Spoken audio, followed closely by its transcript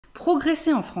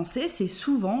Progresser en français, c'est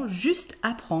souvent juste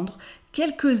apprendre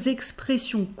quelques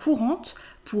expressions courantes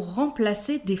pour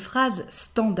remplacer des phrases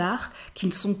standards qui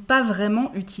ne sont pas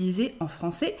vraiment utilisées en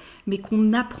français, mais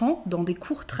qu'on apprend dans des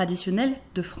cours traditionnels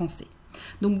de français.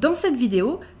 Donc dans cette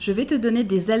vidéo, je vais te donner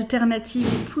des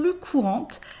alternatives plus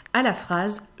courantes à la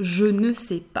phrase « je ne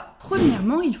sais pas ».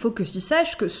 Premièrement, il faut que tu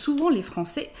saches que souvent les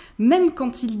Français, même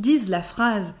quand ils disent la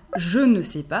phrase « je ne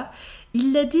sais pas »,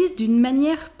 ils la disent d'une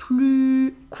manière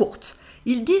plus courte.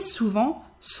 Ils disent souvent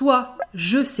soit «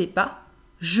 je sais pas »,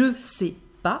 soit « je sais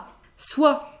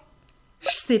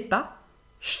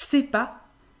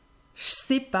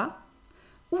pas »,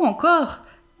 ou encore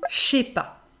 « je sais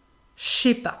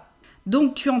pas ».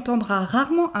 Donc tu entendras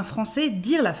rarement un Français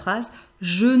dire la phrase «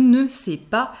 je ne sais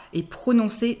pas » et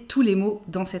prononcer tous les mots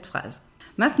dans cette phrase.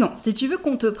 Maintenant, si tu veux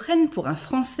qu'on te prenne pour un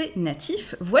Français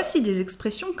natif, voici des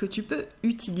expressions que tu peux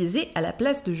utiliser à la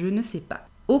place de « je ne sais pas ».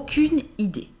 Aucune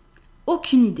idée.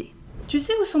 Aucune idée. Tu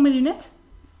sais où sont mes lunettes?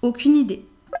 Aucune idée.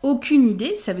 Aucune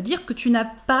idée, ça veut dire que tu n'as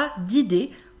pas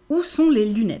d'idée où sont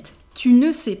les lunettes. Tu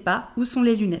ne sais pas où sont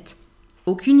les lunettes.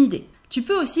 Aucune idée. Tu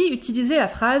peux aussi utiliser la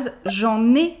phrase «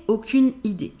 j'en ai aucune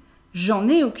idée ». J'en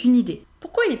ai aucune idée.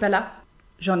 Pourquoi il n'est pas là?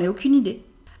 J'en ai aucune idée.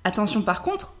 Attention par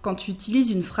contre, quand tu utilises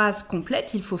une phrase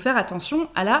complète, il faut faire attention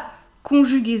à la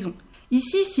conjugaison.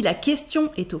 Ici, si la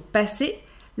question est au passé,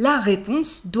 la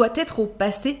réponse doit être au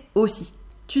passé aussi.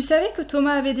 Tu savais que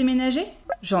Thomas avait déménagé?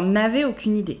 J'en avais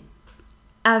aucune idée.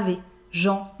 Avait,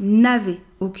 j'en avais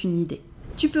aucune idée.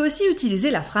 Tu peux aussi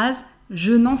utiliser la phrase «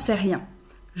 je n'en sais rien ».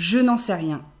 Je n'en sais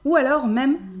rien. Ou alors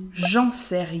même « j'en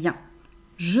sais rien ».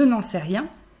 Je n'en sais rien,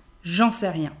 j'en sais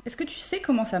rien. Est-ce que tu sais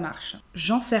comment ça marche?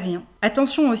 J'en sais rien.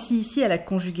 Attention aussi ici à la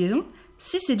conjugaison.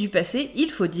 Si c'est du passé,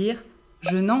 il faut dire «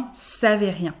 je n'en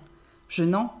savais rien ». Je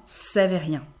n'en savais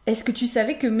rien. Est-ce que tu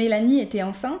savais que Mélanie était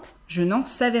enceinte? Je n'en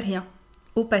savais rien.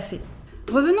 Au passé.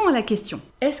 Revenons à la question.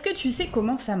 Est-ce que tu sais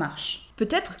comment ça marche?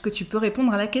 Peut-être que tu peux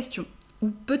répondre à la question.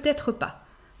 Ou peut-être pas.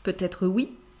 Peut-être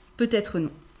oui, peut-être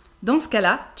non. Dans ce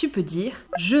cas-là, tu peux dire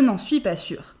 « je n'en suis pas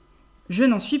sûre ». Je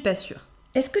n'en suis pas sûre.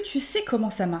 Est-ce que tu sais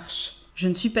comment ça marche? Je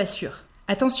ne suis pas sûre.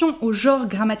 Attention au genre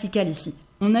grammatical ici.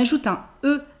 On ajoute un «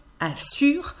 e » à «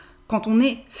 sûr » quand on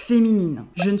est féminine.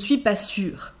 Je ne suis pas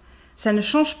sûre. Ça ne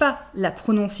change pas la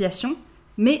prononciation,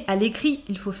 mais à l'écrit,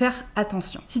 il faut faire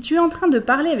attention. Si tu es en train de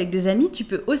parler avec des amis, tu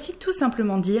peux aussi tout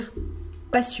simplement dire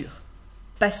 « pas sûr ».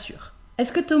 Pas sûr.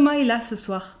 Est-ce que Thomas est là ce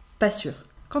soir? Pas sûr.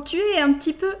 Quand tu es un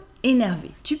petit peu énervé,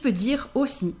 tu peux dire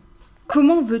aussi «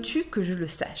 comment veux-tu que je le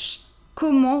sache ?»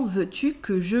 Comment veux-tu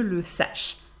que je le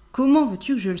sache? Comment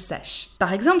veux-tu que je le sache?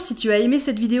 Par exemple, si tu as aimé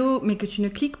cette vidéo mais que tu ne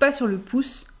cliques pas sur le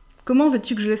pouce, comment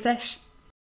veux-tu que je le sache?